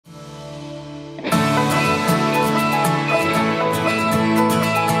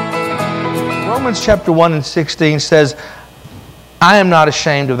Romans chapter 1 and 16 says, I am not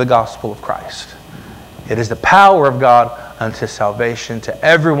ashamed of the gospel of Christ. It is the power of God unto salvation to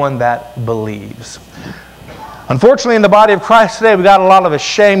everyone that believes. Unfortunately, in the body of Christ today, we've got a lot of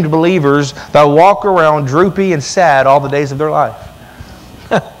ashamed believers that walk around droopy and sad all the days of their life.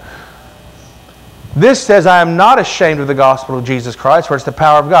 This says, I am not ashamed of the gospel of Jesus Christ, for it's the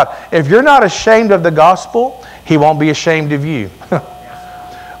power of God. If you're not ashamed of the gospel, He won't be ashamed of you.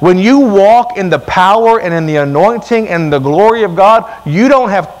 When you walk in the power and in the anointing and the glory of God, you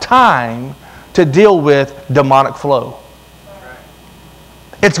don't have time to deal with demonic flow.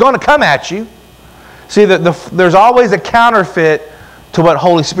 It's going to come at you. See, there's always a counterfeit to what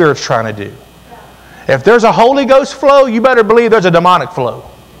Holy Spirit's trying to do. If there's a Holy Ghost flow, you better believe there's a demonic flow.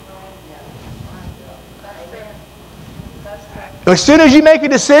 As soon as you make a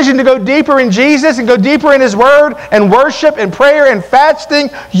decision to go deeper in Jesus and go deeper in His Word and worship and prayer and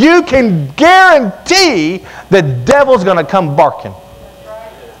fasting, you can guarantee the devil's going to come barking.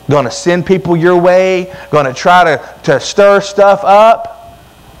 Going to send people your way, going to try to stir stuff up.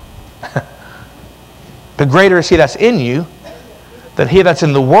 The greater is He that's in you than he that's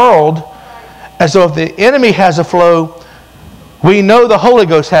in the world. And so if the enemy has a flow, we know the Holy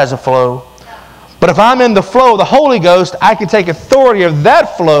Ghost has a flow. But if I'm in the flow of the Holy Ghost, I can take authority of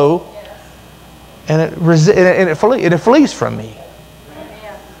that flow and it flees from me.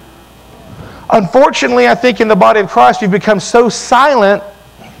 Unfortunately, I think in the body of Christ, we've become so silent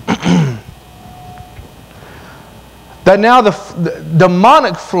that now the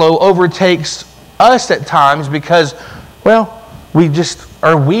demonic flow overtakes us at times because, well, we just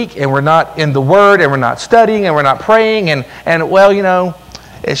are weak and we're not in the Word and we're not studying and we're not praying and well, you know,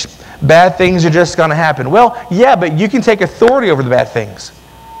 bad things are just going to happen. Well, yeah, but you can take authority over the bad things.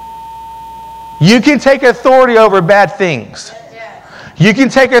 You can take authority over bad things. You can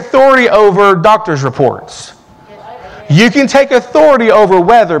take authority over doctor's reports. You can take authority over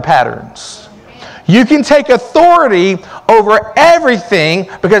weather patterns. You can take authority over everything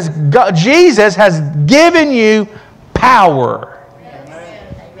because God, Jesus has given you power.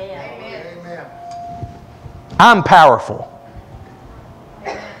 Amen. I'm powerful.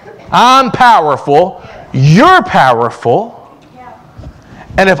 I'm powerful. You're powerful.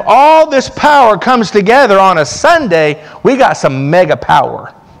 And if all this power comes together on a Sunday, we got some mega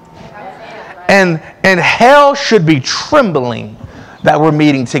power. And hell should be trembling that we're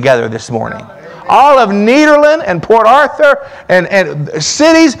meeting together this morning. All of Nederland and Port Arthur and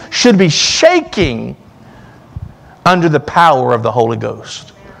cities should be shaking under the power of the Holy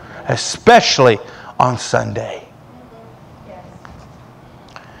Ghost, especially on Sunday.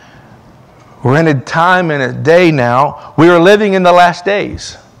 We're in a time and a day now. We are living in the last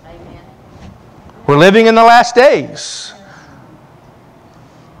days. We're living in the last days.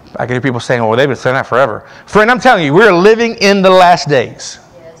 I can hear people saying, well, they've been saying that forever. Friend, I'm telling you, we're living in the last days.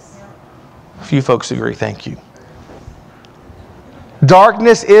 Yes. A few folks agree. Thank you.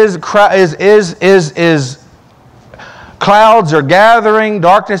 Darkness is clouds are gathering.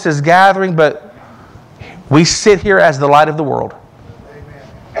 Darkness is gathering, but we sit here as the light of the world.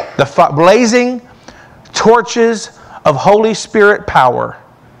 The blazing torches of Holy Spirit power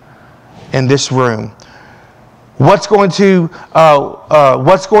in this room. What's going to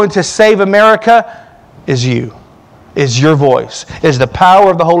save America is you, is your voice, is the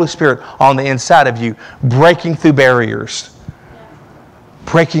power of the Holy Spirit on the inside of you, breaking through barriers.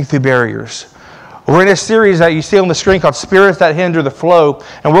 Breaking through barriers. We're in a series that you see on the screen called Spirits That Hinder the Flow.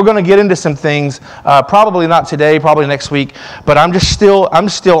 And we're going to get into some things, probably not today, probably next week. But I'm still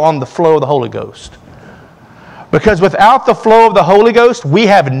on the flow of the Holy Ghost. Because without the flow of the Holy Ghost, we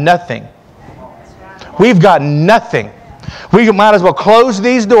have nothing. We've got nothing. We might as well close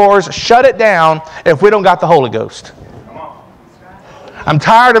these doors, shut it down, if we don't got the Holy Ghost. I'm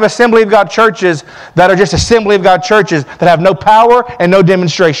tired of Assembly of God churches that are just Assembly of God churches that have no power and no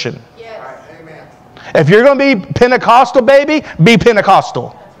demonstration. If you're going to be Pentecostal, baby, be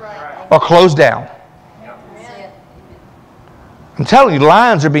Pentecostal. Right. Or close down. Yep. I'm telling you,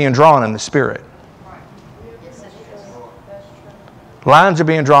 lines are being drawn in the Spirit. Lines are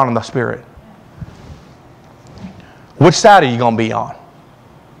being drawn in the Spirit. Which side are you going to be on?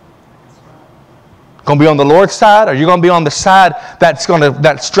 Going to be on the Lord's side, or are you going to be on the side that's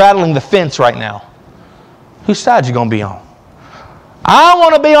straddling the fence right now? Whose side are you going to be on? I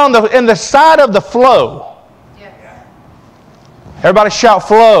want to be in the side of the flow. Yes. Everybody shout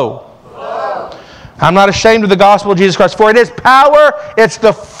flow. Flow. I'm not ashamed of the gospel of Jesus Christ, for it is power. It's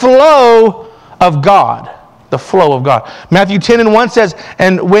the flow of God. The flow of God. Matthew 10:1 says,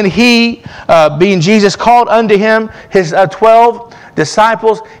 and when he, being Jesus, called unto him his 12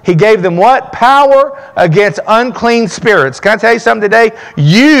 disciples, he gave them what? Power against unclean spirits. Can I tell you something today?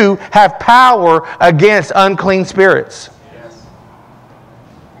 You have power against unclean spirits.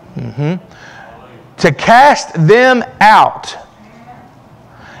 Yes. To cast them out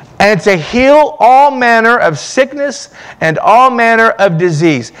and to heal all manner of sickness and all manner of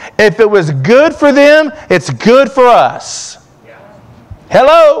disease. If it was good for them, it's good for us. Yeah.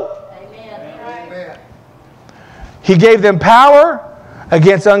 Hello? Amen. He gave them power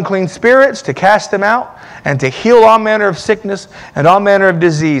against unclean spirits to cast them out and to heal all manner of sickness and all manner of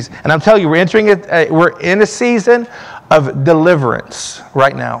disease. And I'm telling you, we're in a season of deliverance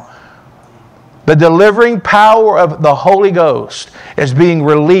right now. The delivering power of the Holy Ghost is being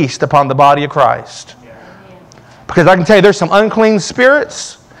released upon the body of Christ. Because I can tell you there's some unclean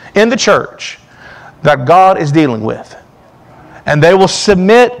spirits in the church that God is dealing with. And they will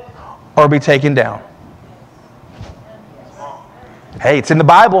submit or be taken down. Hey, it's in the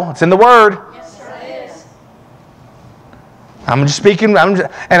Bible. It's in the Word. I'm just speaking, and I'm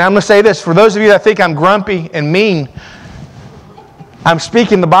going to say this. For those of you that think I'm grumpy and mean, I'm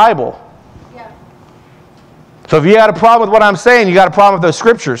speaking the Bible. So if you got a problem with what I'm saying, you got a problem with those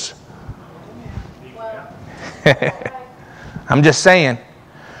scriptures. I'm just saying.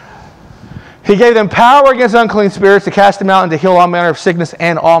 He gave them power against unclean spirits to cast them out and to heal all manner of sickness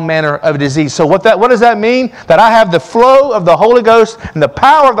and all manner of disease. So what does that mean? That I have the flow of the Holy Ghost and the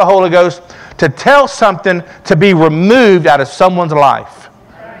power of the Holy Ghost to tell something to be removed out of someone's life.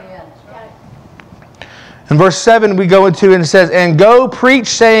 In verse 7 we go into and it says, and go preach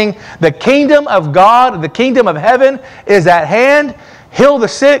saying, the kingdom of God, the kingdom of heaven is at hand. Heal the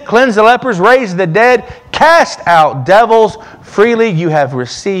sick, cleanse the lepers, raise the dead, cast out devils. Freely you have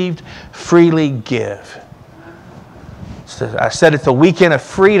received, freely give. So I said it's a weekend of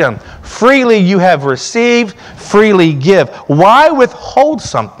freedom. Freely you have received, freely give. Why withhold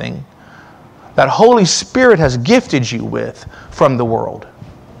something that Holy Spirit has gifted you with from the world?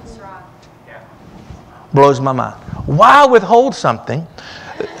 Blows my mind. Why withhold something?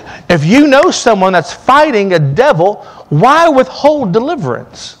 If you know someone that's fighting a devil, why withhold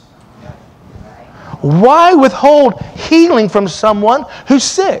deliverance? Why withhold healing from someone who's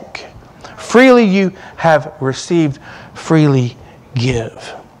sick? Freely you have received, freely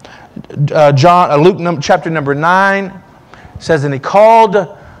give. Luke chapter number 9 says, and he called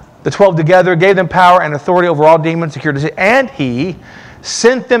the 12 together, gave them power and authority over all demons, to cure disease, and he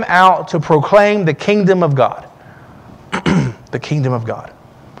sent them out to proclaim the kingdom of God. The kingdom of God.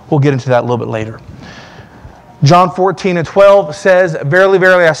 We'll get into that a little bit later. John 14:12 says, verily,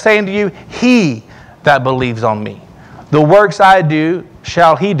 verily, I say unto you, he that believes on me, the works I do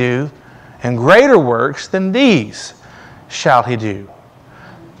shall he do, and greater works than these shall he do,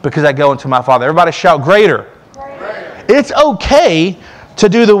 because I go unto my Father. Everybody shout greater. Greater. It's okay to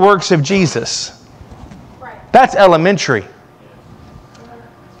do the works of Jesus. That's elementary.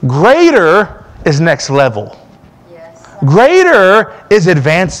 Greater is next level. Yes. Greater is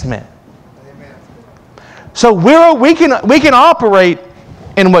advancement. Amen. So we can operate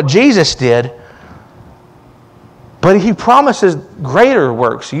in what Jesus did, but he promises greater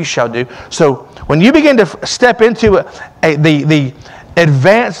works you shall do. So when you begin to step into the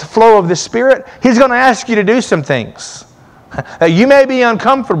advanced flow of the Spirit, he's going to ask you to do some things that you may be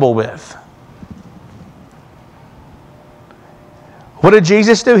uncomfortable with. What did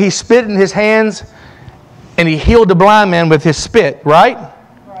Jesus do? He spit in his hands and he healed the blind man with his spit, right?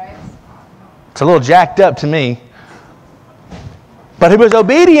 Right. It's a little jacked up to me. But he was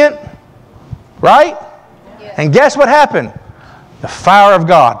obedient, right? Yes. And guess what happened? The fire of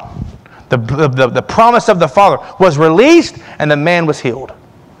God, the promise of the Father was released and the man was healed.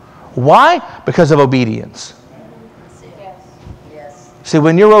 Why? Because of obedience. Yes. See,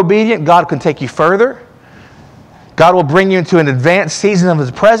 when you're obedient, God can take you further. God will bring you into an advanced season of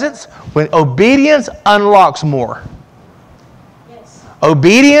His presence when obedience unlocks more. Yes.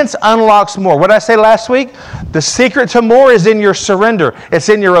 Obedience unlocks more. What did I say last week? The secret to more is in your surrender. It's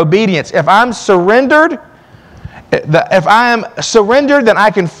in your obedience. If I'm surrendered, then I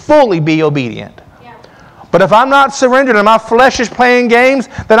can fully be obedient. Yeah. But if I'm not surrendered and my flesh is playing games,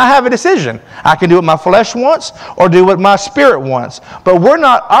 then I have a decision. I can do what my flesh wants or do what my spirit wants. But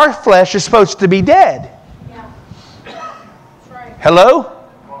our flesh is supposed to be dead. Hello?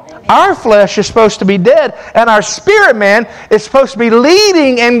 Our flesh is supposed to be dead, and our spirit man is supposed to be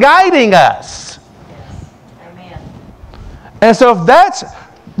leading and guiding us. Yes. Amen. And so if that's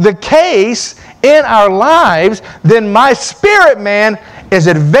the case in our lives, then my spirit man is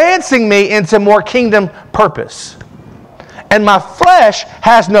advancing me into more kingdom purpose. And my flesh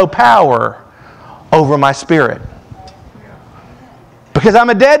has no power over my spirit. Because I'm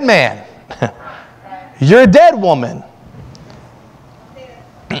a dead man. You're a dead woman.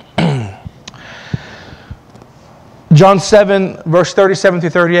 John 7, verse 37 through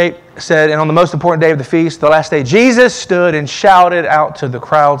 38 said, and on the most important day of the feast, the last day, Jesus stood and shouted out to the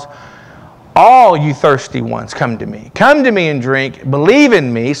crowds, all you thirsty ones, come to me. Come to me and drink. Believe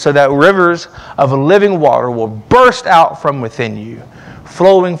in me so that rivers of living water will burst out from within you,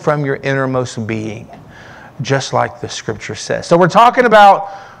 flowing from your innermost being, just like the scripture says. So we're talking about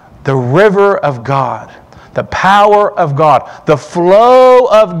the river of God, the power of God, the flow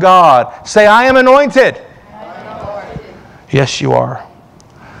of God. Say, I am anointed. Yes, you are.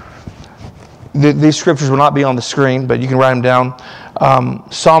 These scriptures will not be on the screen, but you can write them down.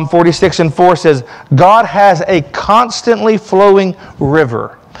 Psalm 46 and 4 says, God has a constantly flowing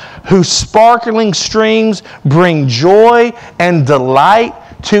river whose sparkling streams bring joy and delight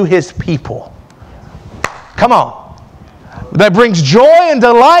to His people. Come on. That brings joy and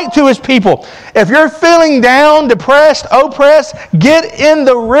delight to His people. If you're feeling down, depressed, oppressed, get in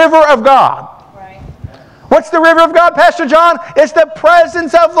the river of God. What's the river of God, Pastor John? It's the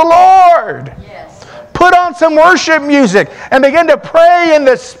presence of the Lord. Yes. Put on some worship music and begin to pray in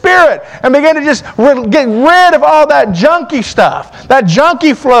the Spirit and begin to just get rid of all that junky stuff, that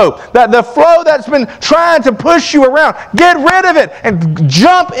junky flow, the flow that's been trying to push you around. Get rid of it and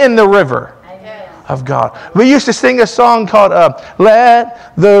jump in the river of God. We used to sing a song called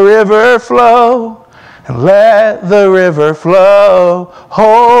Let the River Flow, and let the river flow.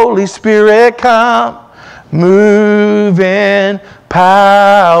 Holy Spirit, come. Move in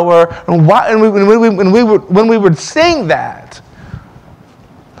power. And when we would sing that,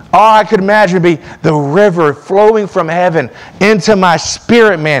 all I could imagine would be the river flowing from heaven into my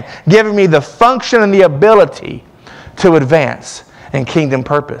spirit, man, giving me the function and the ability to advance in kingdom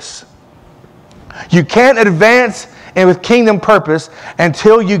purpose. You can't advance with kingdom purpose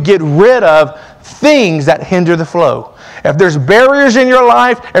until you get rid of things that hinder the flow. If there's barriers in your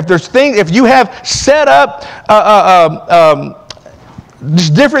life, if you have set up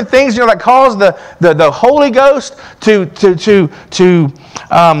just different things that cause the Holy Ghost to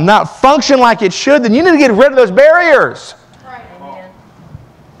not function like it should, then you need to get rid of those barriers. Right.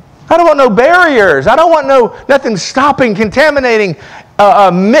 I don't want no barriers. I don't want nothing stopping, contaminating.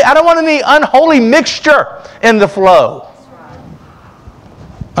 I don't want any unholy mixture in the flow.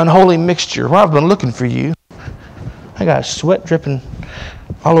 Unholy mixture. Well, I've been looking for you. I got sweat dripping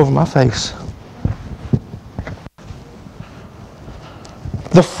all over my face.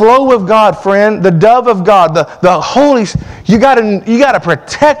 The flow of God, friend, the dove of God, the Holy, you got to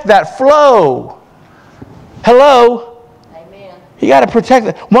protect that flow. Hello? Amen. You got to protect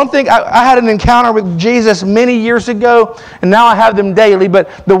it. One thing, I had an encounter with Jesus many years ago, and now I have them daily, but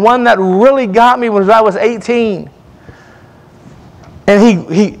the one that really got me was I was 18.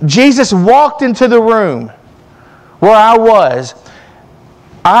 And Jesus walked into the room where I was.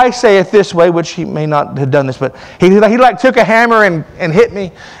 I say it this way, which he may not have done this, but he took a hammer and hit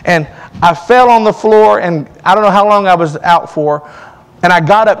me, and I fell on the floor, and I don't know how long I was out for, and I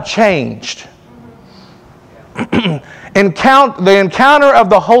got up changed. The encounter of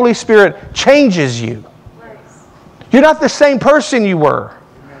the Holy Spirit changes you. You're not the same person you were.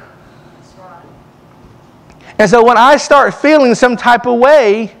 And so when I start feeling some type of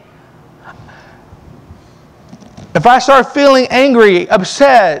way, if I start feeling angry,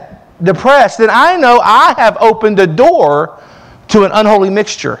 upset, depressed, then I know I have opened the door to an unholy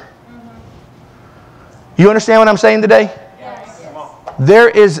mixture. You understand what I'm saying today? Yes.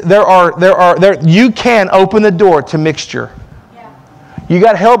 You can open the door to mixture. Yeah. You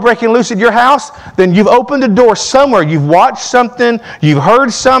got hell breaking loose at your house, then you've opened the door somewhere. You've watched something, you've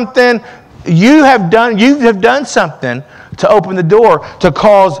heard something, you have done something to open the door to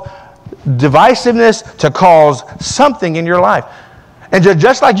cause divisiveness, to cause something in your life. And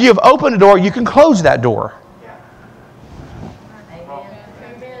just like you have opened the door, you can close that door.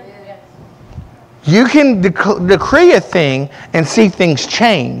 You can decree a thing and see things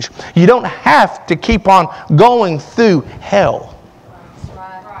change. You don't have to keep on going through hell.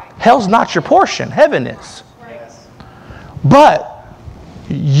 Hell's not your portion. Heaven is. But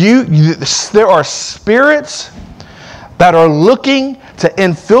there are spirits that are looking to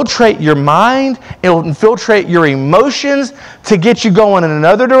infiltrate your mind, infiltrate your emotions, to get you going in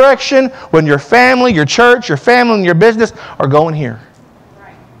another direction when your family, your church, your family, and your business are going here.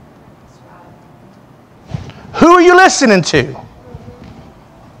 Right. Who are you listening to?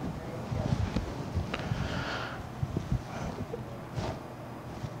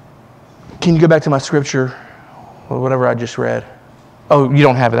 Can you go back to my scripture? Or whatever I just read. Oh, you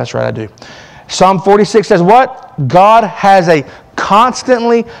don't have it. That's right, I do. Psalm 46 says what? God has a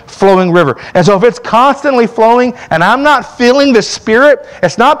constantly flowing river. And so if it's constantly flowing and I'm not feeling the Spirit,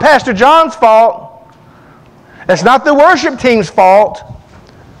 it's not Pastor John's fault. It's not the worship team's fault.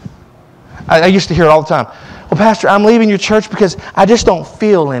 I used to hear it all the time. Well, Pastor, I'm leaving your church because I just don't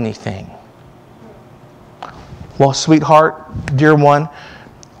feel anything. Well, sweetheart, dear one,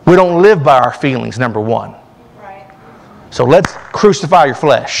 we don't live by our feelings, number one. Right. So let's crucify your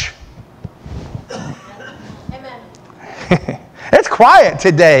flesh. Amen. It's quiet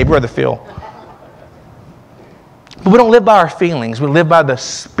today, Brother Phil. But we don't live by our feelings. We live by the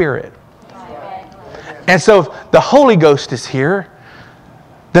Spirit. And so if the Holy Ghost is here,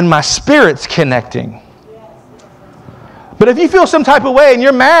 then my spirit's connecting. But if you feel some type of way and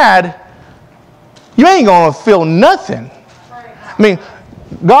you're mad, you ain't going to feel nothing. I mean,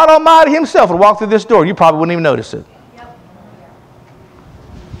 God Almighty Himself would walk through this door. You probably wouldn't even notice it.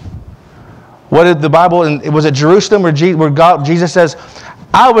 What did the Bible, and was it Jerusalem where Jesus says,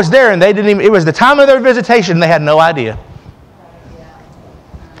 I was there and they didn't even, it was the time of their visitation and they had no idea.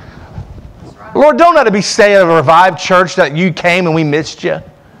 Lord, don't let it be said of a revived church that you came and we missed you.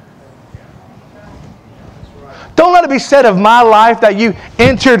 Don't let it be said of my life that you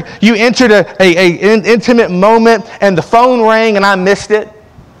entered an intimate moment and the phone rang and I missed it.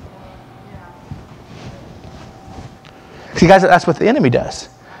 See, guys, that's what the enemy does.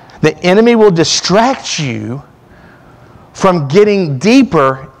 The enemy will distract you from getting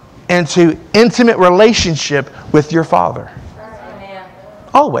deeper into intimate relationship with your Father. Amen.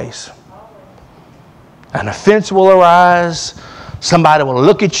 Always. An offense will arise. Somebody will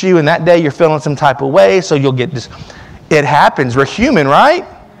look at you and that day you're feeling some type of way, so you'll get this. It happens. We're human, right?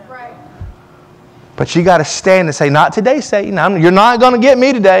 Right. But you got to stand and say, not today, Satan. You're not going to get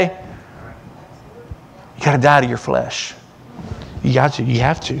me today. You got to die to your flesh. You got to. You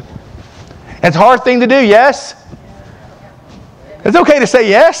have to. It's a hard thing to do, yes? It's okay to say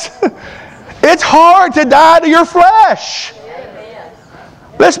yes. It's hard to die to your flesh.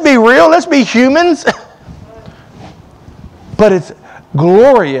 Let's be real. Let's be humans. But it's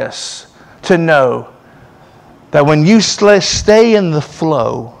glorious to know that when you stay in the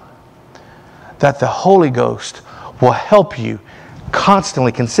flow, that the Holy Ghost will help you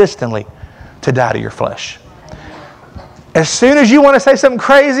constantly, consistently to die to your flesh. As soon as you want to say something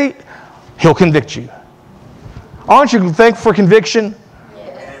crazy, He'll convict you. Aren't you thankful for conviction?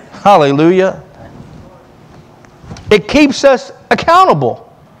 Yes. Hallelujah. It keeps us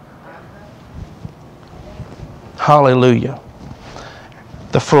accountable. Hallelujah.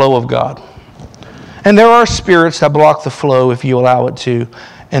 The flow of God. And there are spirits that block the flow if you allow it to.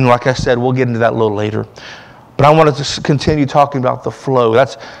 And like I said, we'll get into that a little later. But I wanted to continue talking about the flow.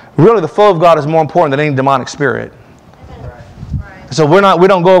 That's really, the flow of God is more important than any demonic spirit. So we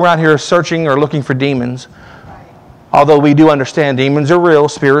don't go around here searching or looking for demons. Although we do understand demons are real,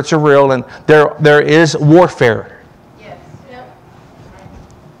 spirits are real, and there is warfare. Yes. Yep.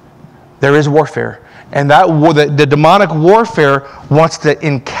 There is warfare. And that the demonic warfare wants to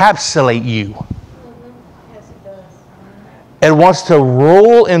encapsulate you. Mm-hmm. Yes, it does. It wants to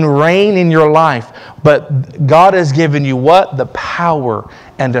rule and reign in your life. But God has given you what? The power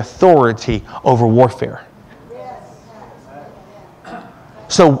and authority over warfare.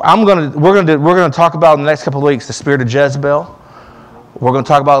 So we're going to talk about in the next couple of weeks the spirit of Jezebel. We're going to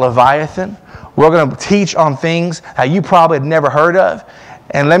talk about Leviathan. We're going to teach on things that you probably had never heard of.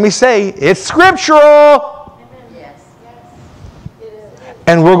 And let me say, it's scriptural. Yes.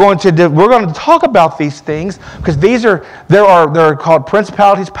 And we're going to talk about these things because they're called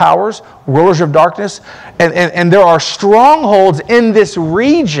principalities, powers, rulers of darkness, and there are strongholds in this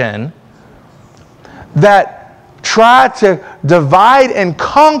region that try to divide and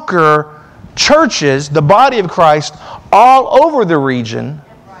conquer churches, the body of Christ, all over the region.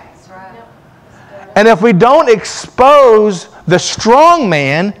 And if we don't expose the strong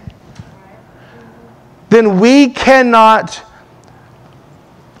man, then we cannot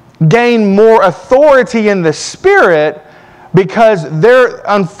gain more authority in the Spirit because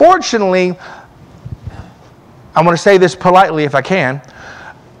unfortunately, I'm going to say this politely if I can,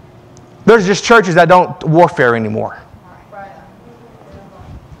 there's just churches that don't warfare anymore.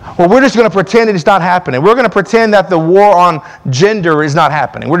 Well, we're just going to pretend it's not happening. We're going to pretend that the war on gender is not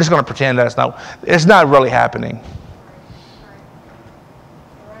happening. We're just going to pretend that it's not really happening.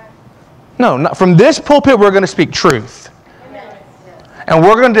 No, not, from this pulpit, we're going to speak truth. And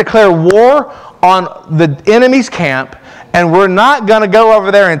we're going to declare war on the enemy's camp. And we're not going to go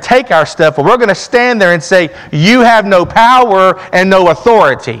over there and take our stuff. But we're going to stand there and say, you have no power and no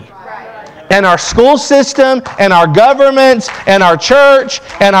authority. and our school system and our governments and our church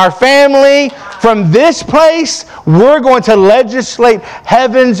and our family. From this place, we're going to legislate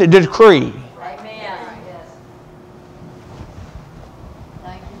heaven's decree.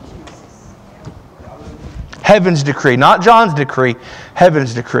 Heaven's decree. Not John's decree.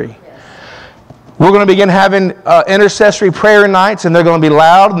 Heaven's decree. We're going to begin having intercessory prayer nights, and they're going to be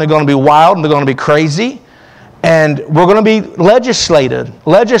loud, and they're going to be wild, and they're going to be crazy. And we're going to be legislating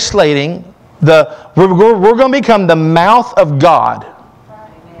we're going to become the mouth of God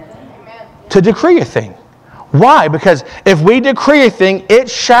to decree a thing. Why? Because if we decree a thing, it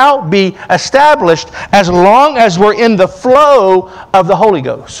shall be established as long as we're in the flow of the Holy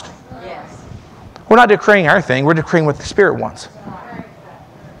Ghost. Yes. We're not decreeing our thing. We're decreeing what the Spirit wants.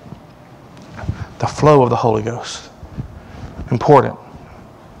 The flow of the Holy Ghost. Important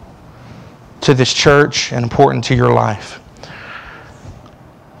to this church and important to your life.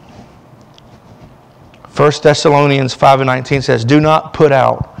 1 Thessalonians 5:19 says, do not put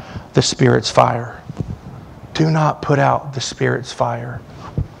out the Spirit's fire. Do not put out the Spirit's fire.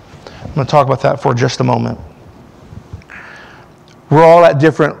 I'm going to talk about that for just a moment. We're all at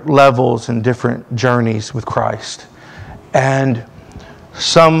different levels and different journeys with Christ. And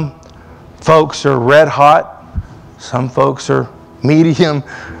some folks are red hot. Some folks are medium.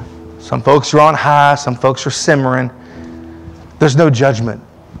 Some folks are on high. Some folks are simmering. There's no judgment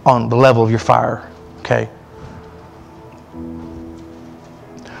on the level of your fire. Okay?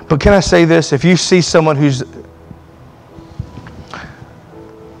 But can I say this? If you see someone who's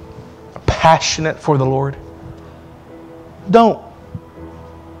passionate for the Lord, don't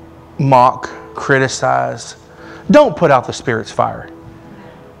mock, criticize. Don't put out the Spirit's fire.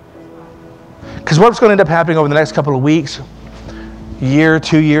 Because what's going to end up happening over the next couple of weeks, year,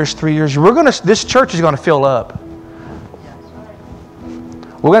 2 years, 3 years, this church is going to fill up.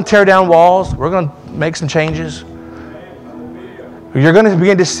 We're going to tear down walls. We're going to make some changes. You're going to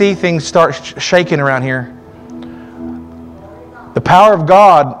begin to see things start shaking around here. The power of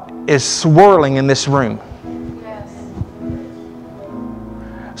God is swirling in this room.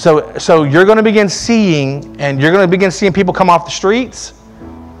 So you're going to begin seeing, and you're going to begin seeing people come off the streets.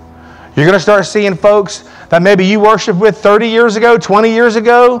 You're going to start seeing folks that maybe you worshiped with 30 years ago, 20 years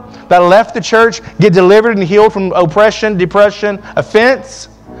ago, that left the church, get delivered and healed from oppression, depression, offense.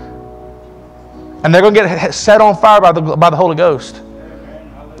 And they're going to get set on fire by the Holy Ghost.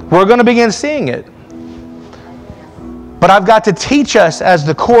 We're going to begin seeing it. But I've got to teach us as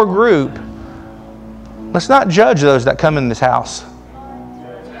the core group, let's not judge those that come in this house.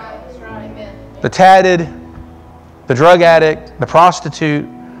 The tatted, the drug addict, the prostitute,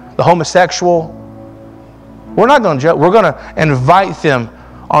 the homosexual. We're not going to judge. We're going to invite them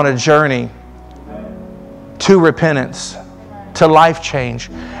on a journey to repentance, to life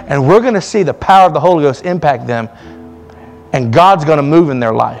change. And we're going to see the power of the Holy Ghost impact them. And God's going to move in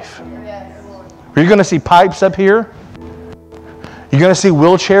their life. You're going to see pipes up here. You're going to see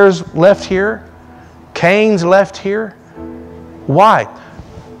wheelchairs left here. Canes left here. Why?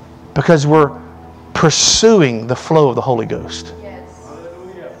 Because we're pursuing the flow of the Holy Ghost.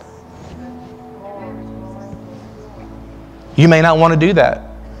 You may not want to do that.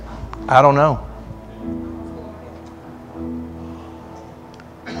 I don't know.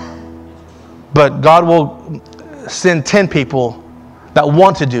 But God will send 10 people that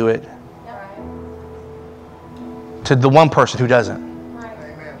want to do it to the one person who doesn't.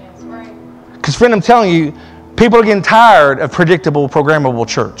 Because friend, I'm telling you, people are getting tired of predictable, programmable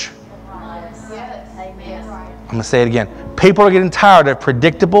church. I'm going to say it again. People are getting tired of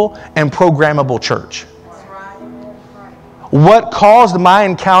predictable and programmable church. What caused my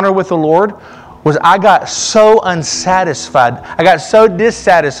encounter with the Lord was I got so unsatisfied. I got so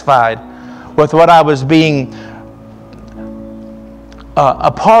dissatisfied with what I was being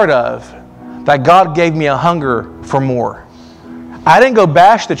a part of that God gave me a hunger for more. I didn't go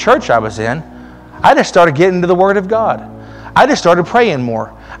bash the church I was in. I just started getting into the Word of God. I just started praying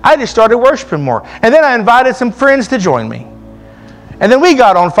more. I just started worshiping more. And then I invited some friends to join me. And then we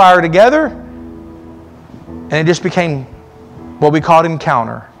got on fire together. And it just became what we called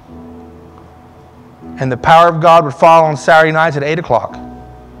encounter. And the power of God would fall on Saturday nights at 8 o'clock.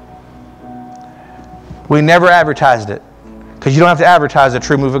 We never advertised it. Because you don't have to advertise the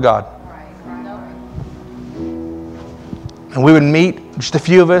true move of God. And we would meet, just a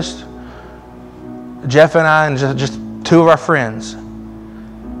few of us, Jeff and I, and just two of our friends.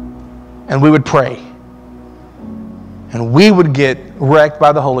 And we would pray. And we would get wrecked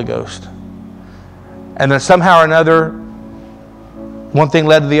by the Holy Ghost. And then somehow or another, one thing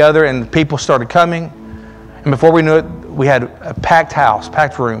led to the other, and people started coming. And before we knew it, we had a packed house,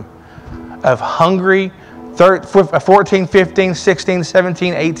 packed room of hungry 14, 15, 16,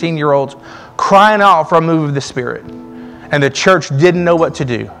 17, 18-year-olds crying out for a move of the Spirit. And the church didn't know what to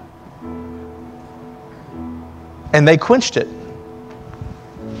do. And they quenched it.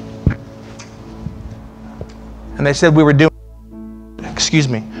 And they said we were doing,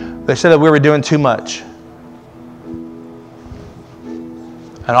 they said that we were doing too much.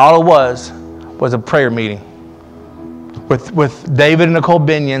 And all it was a prayer meeting with David and Nicole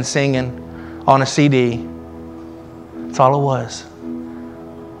Binion singing on a CD. That's all it was.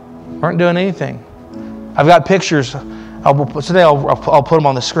 Weren't doing anything. I've got pictures. Today I'll put them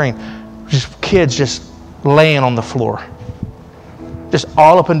on the screen. Just kids just laying on the floor. Just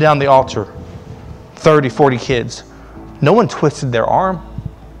all up and down the altar. 30, 40 kids. No one twisted their arm.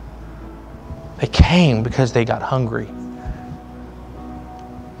 They came because they got hungry.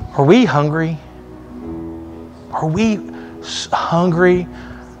 Are we hungry? Are we hungry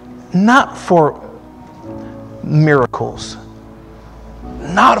not for miracles,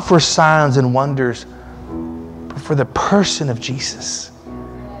 not for signs and wonders, but for the person of Jesus?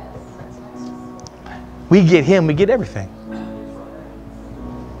 We get Him, we get everything.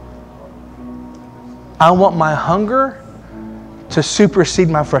 I want my hunger to supersede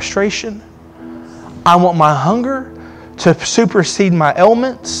my frustration. I want my hunger to supersede my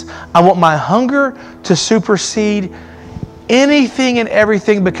ailments. I want my hunger to supersede anything and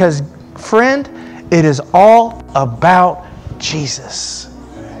everything, because, friend, it is all about Jesus.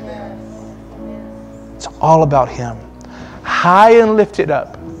 It's all about Him. High and lifted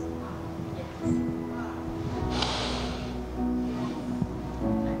up.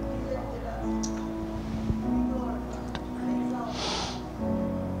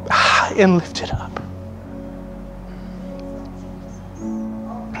 High and lifted up.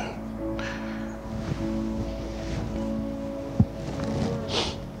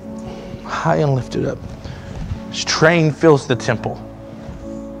 High and lifted up. His train fills the temple.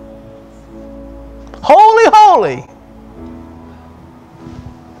 Holy, holy.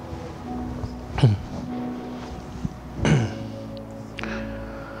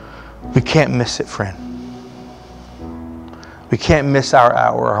 We can't miss it, friend. We can't miss our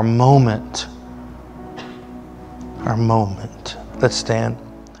hour, our moment. Our moment. Let's stand.